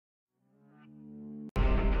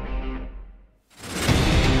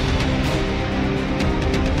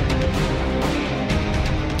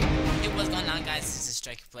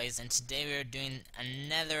Plays, and today we are doing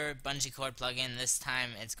another BungeeCord plugin. This time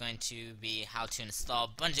it's going to be how to install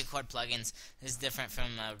BungeeCord plugins. This is different from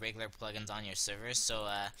regular plugins on your server. So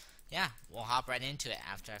yeah, we'll hop right into it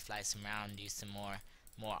after I fly some around and do some more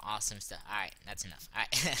awesome stuff. Alright, that's enough.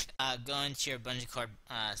 Alright. Go into your BungeeCord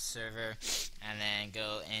server and then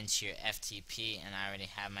go into your FTP, and I already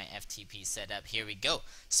have my FTP set up. Here we go.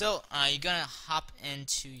 So you're gonna hop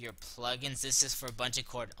into your plugins. This is for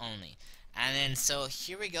BungeeCord only. And then so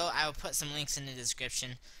here we go. I will put some links in the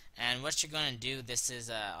description, and what you're gonna do, this is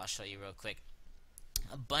I'll show you real quick.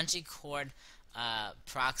 A BungeeCord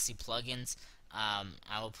proxy plugins. I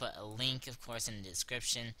will put a link, of course, in the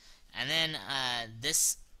description. And then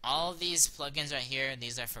all these plugins right here,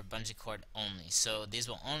 these are for BungeeCord only. So these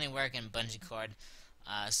will only work in BungeeCord.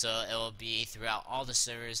 So it will be throughout all the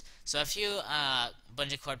servers. So a few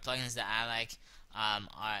BungeeCord plugins that I like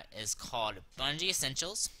is called Bungie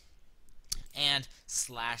Essentials and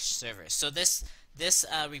 /server. So this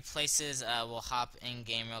replaces. We'll hop in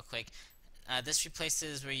game real quick. This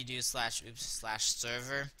replaces where you do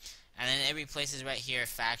 /server. And then it replaces right here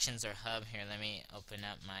factions or hub. Here, let me open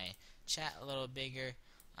up my chat a little bigger.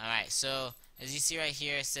 Alright, so as you see right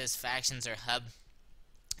here, it says factions or hub.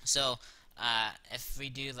 So if we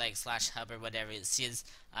do like /hub or whatever, it says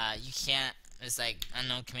you can't, it's like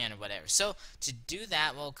unknown command or whatever. So to do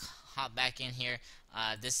that, we'll hop back in here.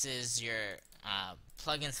 This is your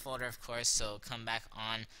plugins folder, of course, so come back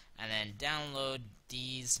on and then download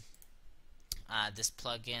these this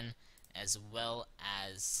plugin as well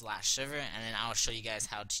as /server, and then I'll show you guys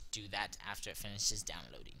how to do that after it finishes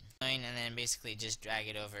downloading. And then basically just drag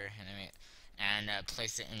it over and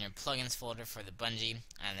place it in your plugins folder for the Bungie,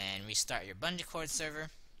 and then restart your BungeeCord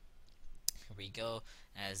server. Here we go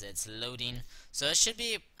as it's loading. So it should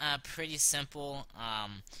be pretty simple.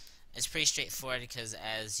 It's pretty straightforward because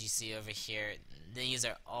as you see over here, these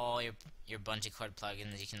are all your BungeeCord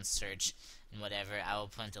plugins. You can search and whatever. I will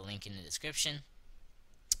put the link in the description.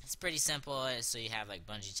 It's pretty simple, so you have like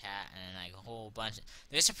Bungie Chat and like a whole bunch.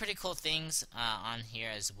 There's some pretty cool things on here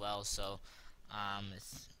as well, so it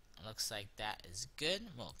looks like that is good.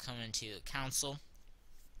 We'll come into console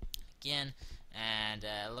again, and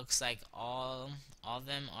it looks like all of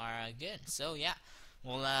them are good. So yeah,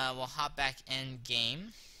 we'll hop back in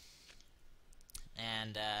game,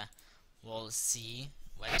 and we'll see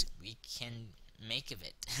what we can make of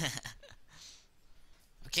it.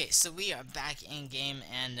 Okay, so we are back in game,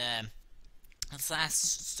 and this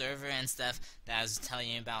last server and stuff that I was telling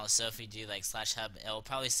you about. So if we do like /hub, it will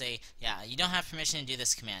probably say, yeah, you don't have permission to do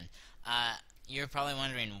this command. You're probably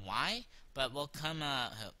wondering why, but we'll come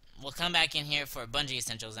back in here for Bungie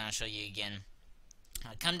Essentials, and I'll show you again.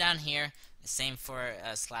 Come down here, same for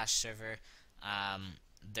 /server.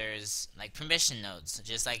 There's like permission nodes,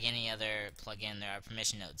 just like any other plugin. There are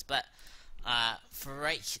permission nodes, but for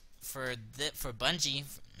Bungie,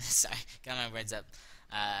 sorry, got my words up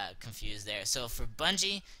confused there. So for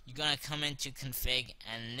Bungie, you're gonna come into config,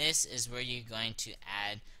 and this is where you're going to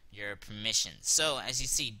add your permissions. So as you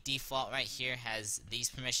see, default right here has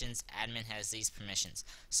these permissions, admin has these permissions.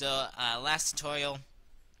 So last tutorial,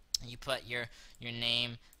 you put your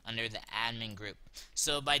name under the admin group.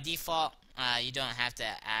 So by default, you don't have to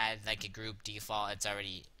add like a group default. It's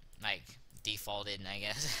already like defaulted, I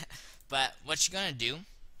guess. But what you're gonna do,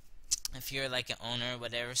 if you're like an owner or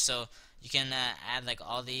whatever, so you can add like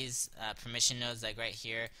all these permission nodes, like right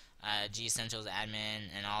here, G Essentials admin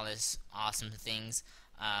and all this awesome things.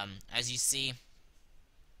 As you see,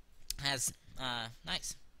 has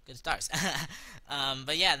nice, good stars.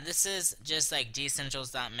 But yeah, this is just like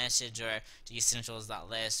gessentials.message or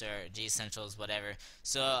gessentials.list or gessentials whatever.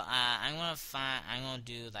 So I'm gonna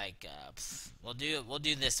do like we'll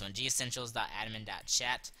do this one,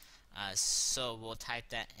 gessentials.admin.chat. So we'll type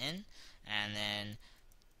that in, and then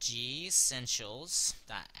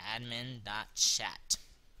gessentials.admin.chat,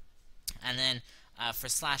 and then for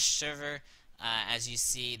 /server, as you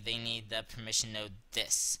see, they need the permission node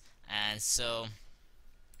this, and so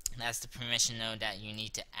that's the permission node that you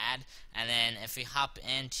need to add. And then if we hop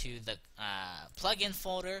into the plugin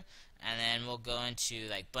folder, and then we'll go into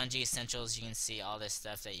like Bungie Essentials, you can see all this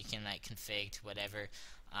stuff that you can like config to whatever.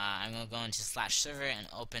 I'm going to go into /server and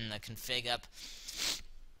open the config up.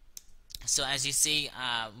 So as you see,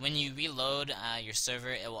 when you reload your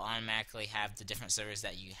server, it will automatically have the different servers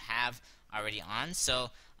that you have already on.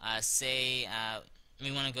 So say we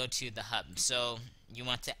want to go to the hub. So you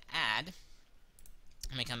want to add,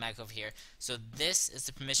 let me come back over here. So this is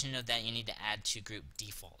the permission node that you need to add to group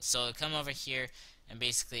default. So come over here, and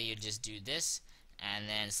basically you just do this, and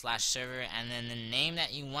then /server, and then the name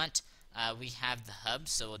that you want. We have the hub,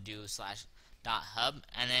 so we'll do .hub,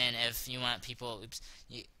 and then if you want people,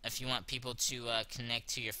 if you want people to connect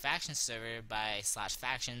to your faction server by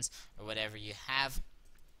 /factions or whatever you have,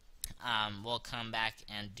 we'll come back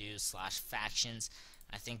and do /factions.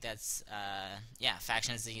 I think that's yeah,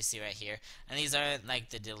 factions that you see right here, and these are like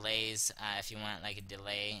the delays. If you want like a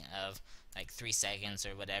delay of like 3 seconds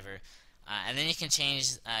or whatever, and then you can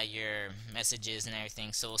change your messages and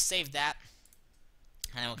everything. So we'll save that,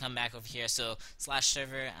 and then we'll come back over here. So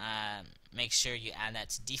 /server, make sure you add that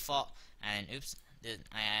to default, and oops,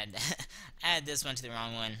 I add this one to the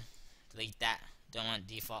wrong one. Delete that. Don't want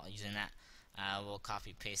default using that. We'll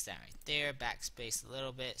copy paste that right there, backspace a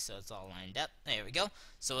little bit so it's all lined up. There we go.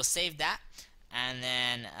 So we'll save that, and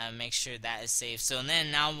then make sure that is saved. So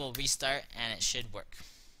then now we'll restart and it should work.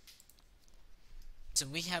 So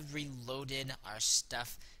we have reloaded our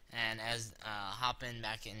stuff, and as hopping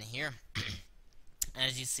back in here,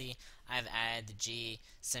 as you see, I've added the G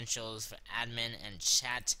essentials for admin and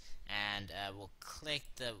chat, and we'll click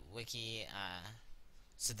the wiki.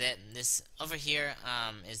 So that this over here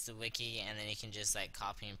is the wiki, and then you can just like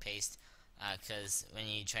copy and paste, because when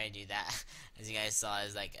you try to do that, as you guys saw,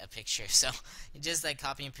 is like a picture. So you just like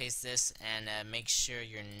copy and paste this, and make sure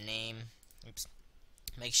your name,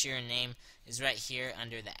 make sure your name is right here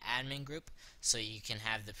under the admin group, so you can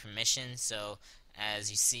have the permission. So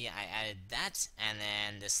as you see, I added that, and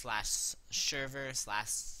then the /server,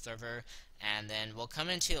 and then we'll come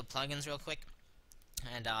into the plugins real quick,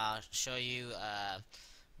 and I'll show you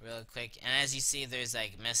real quick. And as you see, there's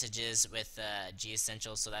like messages with G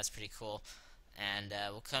Essentials, so that's pretty cool. And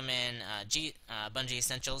we'll come in Bungie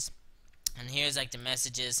Essentials, and here's like the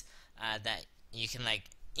messages that you can like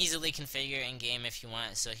easily configure in game if you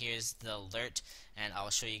want. So here's the alert, and I'll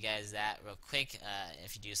show you guys that real quick.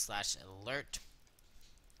 If you do /alert,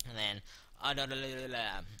 and then and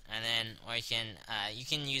then, or you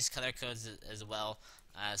can use color codes as well.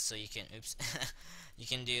 So you can you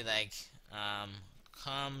can do like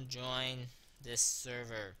come join this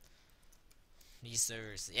server, these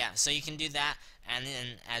servers. Yeah, so you can do that, and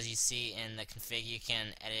then as you see in the config, you can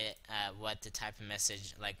edit what the type of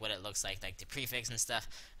message, like what it looks like the prefix and stuff.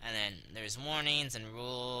 And then there's warnings and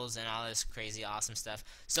rules and all this crazy awesome stuff.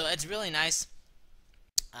 So it's really nice.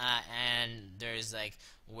 And there's like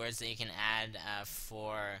words that you can add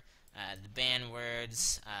for the ban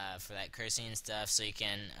words for that cursing and stuff, so you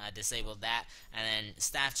can disable that. And then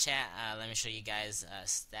staff chat, let me show you guys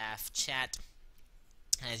staff chat.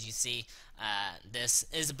 As you see, this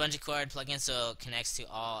is a BungeeCord plugin, so it connects to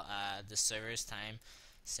all the servers time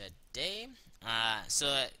today.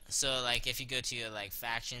 So like if you go to like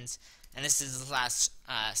factions, and this is the last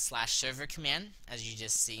 /server command, as you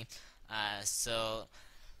just see, so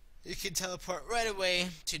you can teleport right away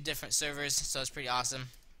to different servers, so it's pretty awesome.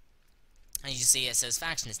 And you see it says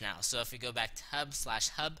factions now. So if we go back to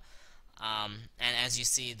hub/hub, and as you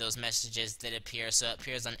see, those messages did appear, so it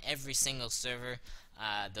appears on every single server,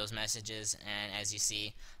 those messages. And as you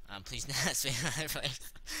see, please not spam.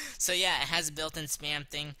 So yeah, it has a built-in spam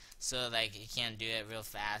thing, so like you can't do it real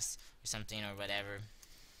fast or something or whatever.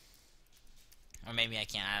 Or maybe I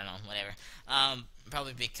can't, I don't know, whatever.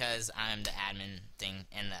 Probably because I'm the admin thing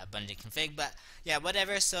in the Bungie config, but yeah,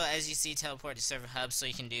 whatever. So as you see, teleport to server hub, so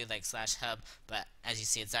you can do like /hub, but as you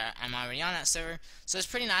see, I'm already on that server, so it's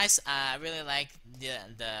pretty nice. I really like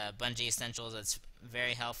the Bungie Essentials. It's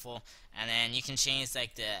very helpful. And then you can change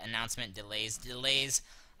like the announcement delays.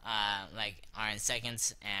 Like are in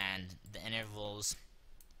seconds, and the intervals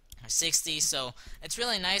 60, so it's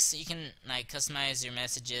really nice. You can like customize your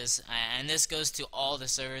messages, and this goes to all the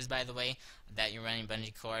servers, by the way, that you're running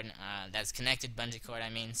BungeeCord, that's connected BungeeCord, I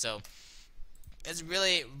mean. So it's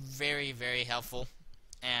really very, very helpful.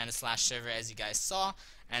 And a /server, as you guys saw,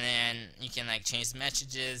 and then you can like change the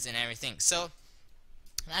messages and everything. So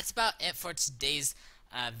that's about it for today's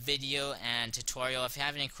video and tutorial. If you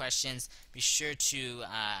have any questions, be sure to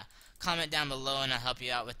comment down below, and I'll help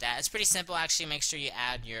you out with that. It's pretty simple, actually. Make sure you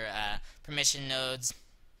add your permission nodes,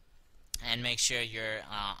 and make sure you're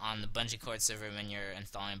on the BungeeCord server when you're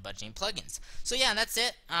installing Bungie plugins. So yeah, that's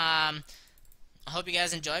it. I hope you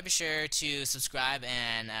guys enjoy. Be sure to subscribe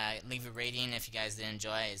and leave a rating if you guys did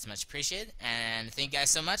enjoy. It's much appreciated. And thank you guys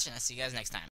so much, and I'll see you guys next time.